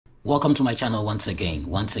Welcome to my channel once again.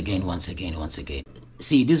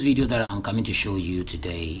 See, this video that I'm coming to show you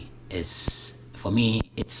today is, for me,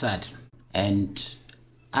 it's sad. And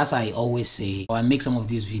as I always say, I make some of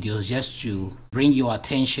these videos just to bring your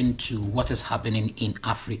attention to what is happening in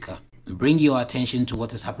Africa. Because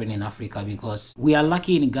we are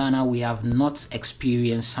lucky in Ghana, we have not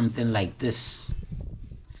experienced something like this.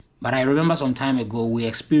 But I remember some time ago, we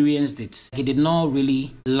experienced it. It did not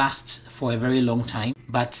really last for a very long time,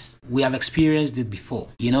 but we have experienced it before,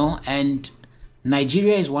 you know? And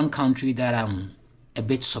Nigeria is one country that I'm a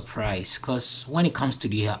bit surprised, because when it comes to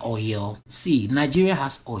the oil, see, Nigeria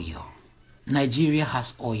has oil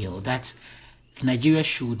that Nigeria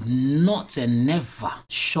should not and never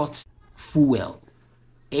short fuel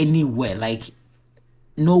anywhere. Like,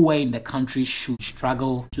 nowhere in the country should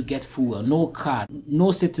struggle to get fuel. No car,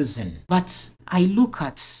 no citizen. But I look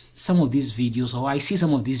at some of these videos, or I see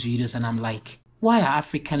some of these videos, and I'm like, why are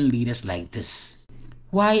African leaders like this?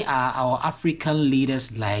 Why are our African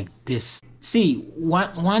leaders like this? See,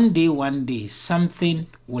 one day, something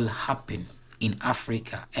will happen in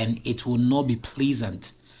Africa, and it will not be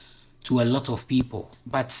pleasant to a lot of people.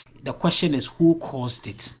 But the question is, who caused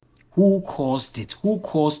it? Who caused it? Who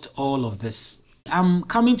caused all of this? I'm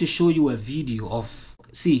coming to show you a video of,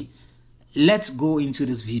 see, let's go into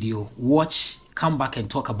this video, watch, come back and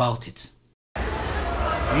talk about it.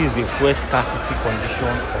 This is the fuel scarcity condition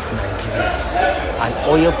of Nigeria, an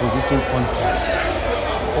oil producing country.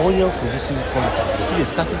 You see the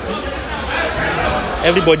scarcity?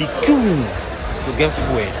 Everybody queuing to get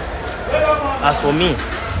fuel. As for me,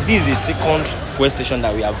 this is the second fuel station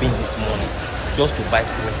that we have been this morning just to buy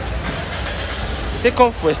fuel.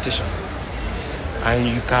 Second fuel station. And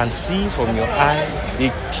you can see from your eye,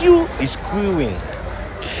 the queue is queuing.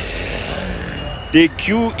 The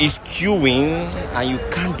queue is queuing and you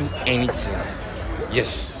can't do anything.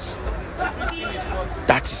 Yes.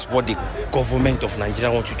 That is what the government of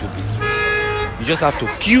Nigeria wants you to believe. You just have to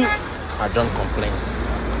queue and don't complain.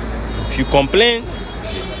 If you complain,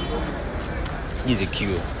 see, this is a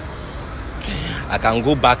queue. I can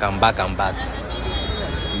go back and back and back.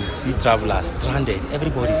 You see travelers stranded,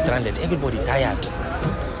 everybody stranded, everybody tired.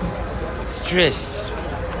 Stress.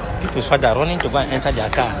 People's father running to go and enter their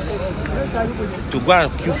car. To go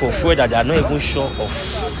and queue for fuel that they are not even sure of.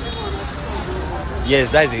 Yes,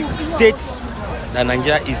 that is the state that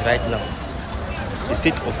Nigeria is right now. A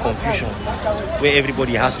state of confusion where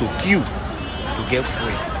everybody has to queue to get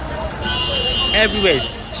fuel. Everywhere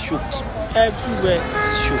is shooked. Everywhere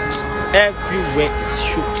is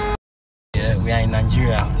shooked. Yeah, we are in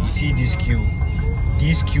Nigeria. You see this queue.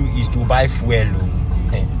 This queue is to buy fuel.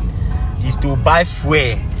 Is to buy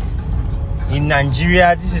fuel. In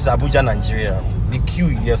Nigeria, this is Abuja, Nigeria. The queue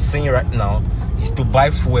you're seeing right now is to buy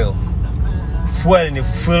fuel. Fuel in a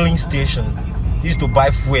filling station. Is to buy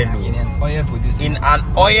fuel. In an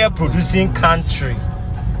oil producing country.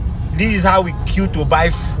 This is how we queue to buy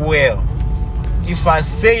fuel. If I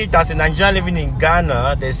say it as a Nigerian living in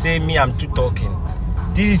Ghana, they say me, I'm too talking.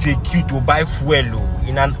 This is a queue to buy fuel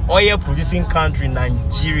in an oil producing country,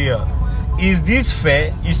 Nigeria. Is this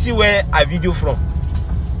fair? You see where I video from?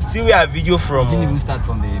 See where I video from? I didn't even start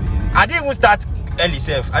from the I didn't even start early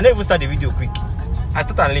self. I didn't even start the video quick. I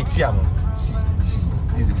started late. See, this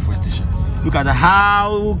is the fuel station. Look at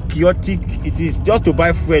how chaotic it is just to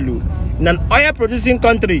buy fuel in an oil producing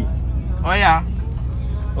country. Oh yeah.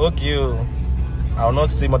 Okay. I will not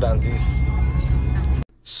say more than this.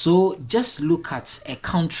 So just look at a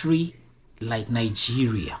country like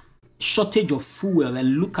Nigeria. Shortage of fuel,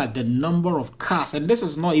 and look at the number of cars. And this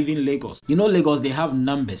is not even Lagos. You know, Lagos, they have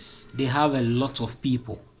numbers. They have a lot of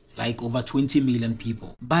people, like over 20 million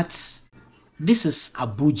people. But this is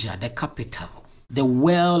Abuja, the capital, the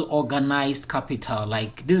well-organized capital.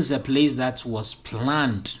 Like, this is a place that was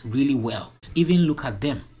planned really well. Even look at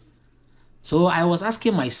them. So I was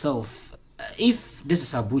asking myself, if this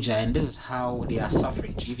is Abuja and this is how they are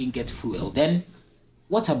suffering to even get fuel, then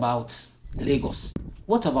what about Lagos?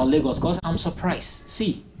 What about Lagos? Because I'm surprised.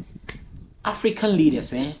 See, African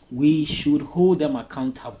leaders, we should hold them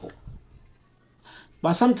accountable.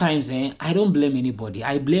 But sometimes I don't blame anybody.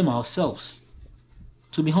 I blame ourselves.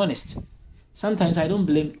 To be honest, sometimes I don't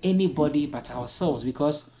blame anybody but ourselves,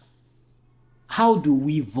 because how do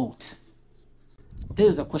we vote? This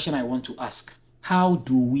is the question I want to ask. How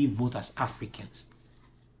do we vote as Africans?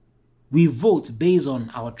 We vote based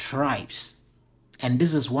on our tribes. And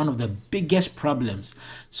this is one of the biggest problems.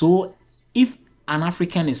 So if an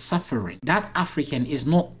African is suffering, that African is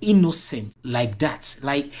not innocent like that.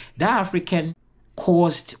 Like, that African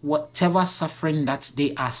caused whatever suffering that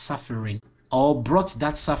they are suffering. or brought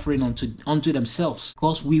that suffering onto themselves,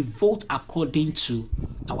 because we vote according to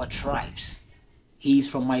our tribes. He's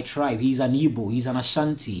from my tribe, he's an Igbo, he's an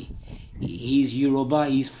Ashanti, he's Yoruba,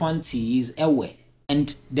 he's Fanti, he's Ewe.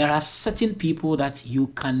 And there are certain people that you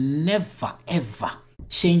can never ever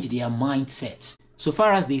change their mindset. So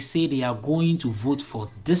far as they say they are going to vote for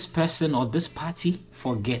this person or this party,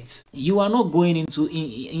 forget. You are not going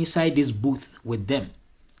inside this booth with them.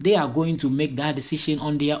 They are going to make that decision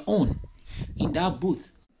on their own in that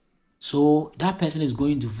booth. So that person is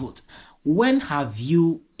going to vote. When have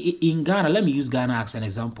you, in Ghana, let me use Ghana as an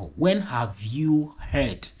example. When have you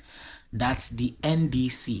heard that the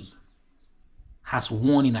NDC has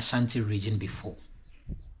won in Ashanti region before?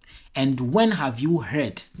 And when have you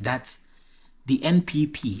heard that the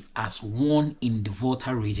NPP has won in the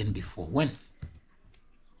Volta region before? When?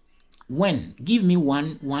 When? Give me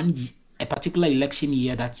a particular election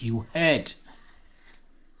year that you heard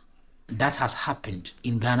that has happened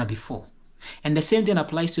in Ghana before. And the same thing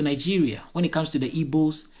applies to Nigeria. When it comes to the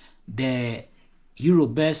Igbos, the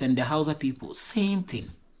Yorubas, and the Hausa people, same thing.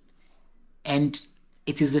 And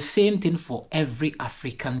it is the same thing for every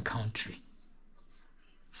African country.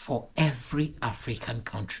 For every African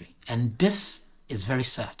country. And this is very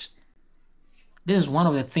sad. This is one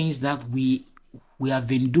of the things that we have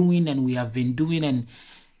been doing and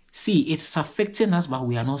see, it's affecting us, but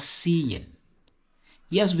we are not seeing.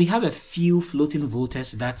 Yes, we have a few floating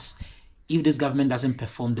voters that if this government doesn't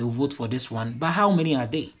perform, they'll vote for this one. But how many are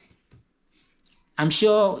they? I'm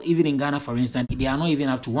sure even in Ghana, for instance, they are not even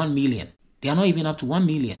up to 1 million. They are not even up to 1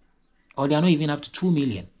 million. Or they are not even up to 2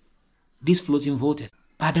 million. These floating voters.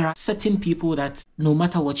 But there are certain people that no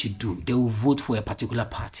matter what you do, they will vote for a particular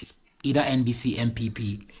party. Either NDC,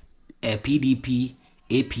 MPP, PDP,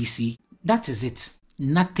 APC. That is it.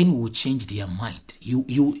 Nothing will change their mind.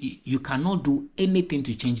 You cannot do anything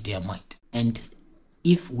to change their mind. And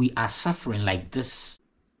if we are suffering like this,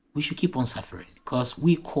 we should keep on suffering because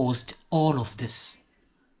we caused all of this.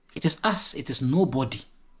 It is us. It is nobody.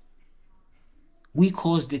 We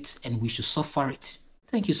caused it and we should suffer it.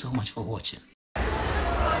 Thank you so much for watching.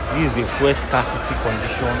 This is the fuel scarcity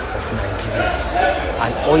condition of Nigeria,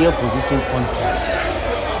 an oil producing country.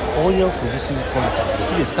 Oil producing country. You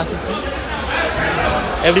see the scarcity?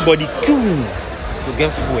 Everybody queuing to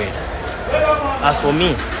get fuel. As for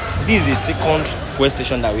me, this is the second fuel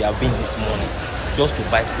station that we have been this morning just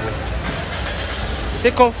to buy fuel.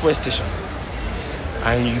 Second fuel station.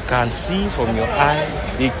 And you can see from your eye,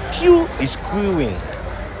 the queue is queuing.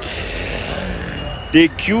 The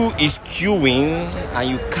queue is queuing and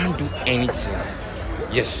you can't do anything.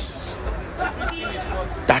 Yes.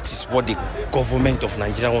 That is what the government of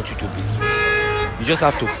Nigeria wants you to believe. You just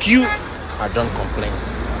have to queue and don't complain.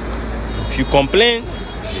 If you complain,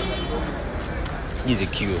 see, this is a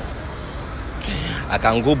queue. I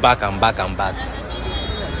can go back and back and back.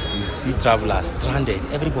 You see travelers stranded.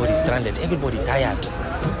 Everybody stranded. Everybody tired.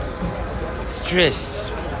 Stress.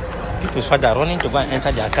 People's father running to go and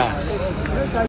enter their car.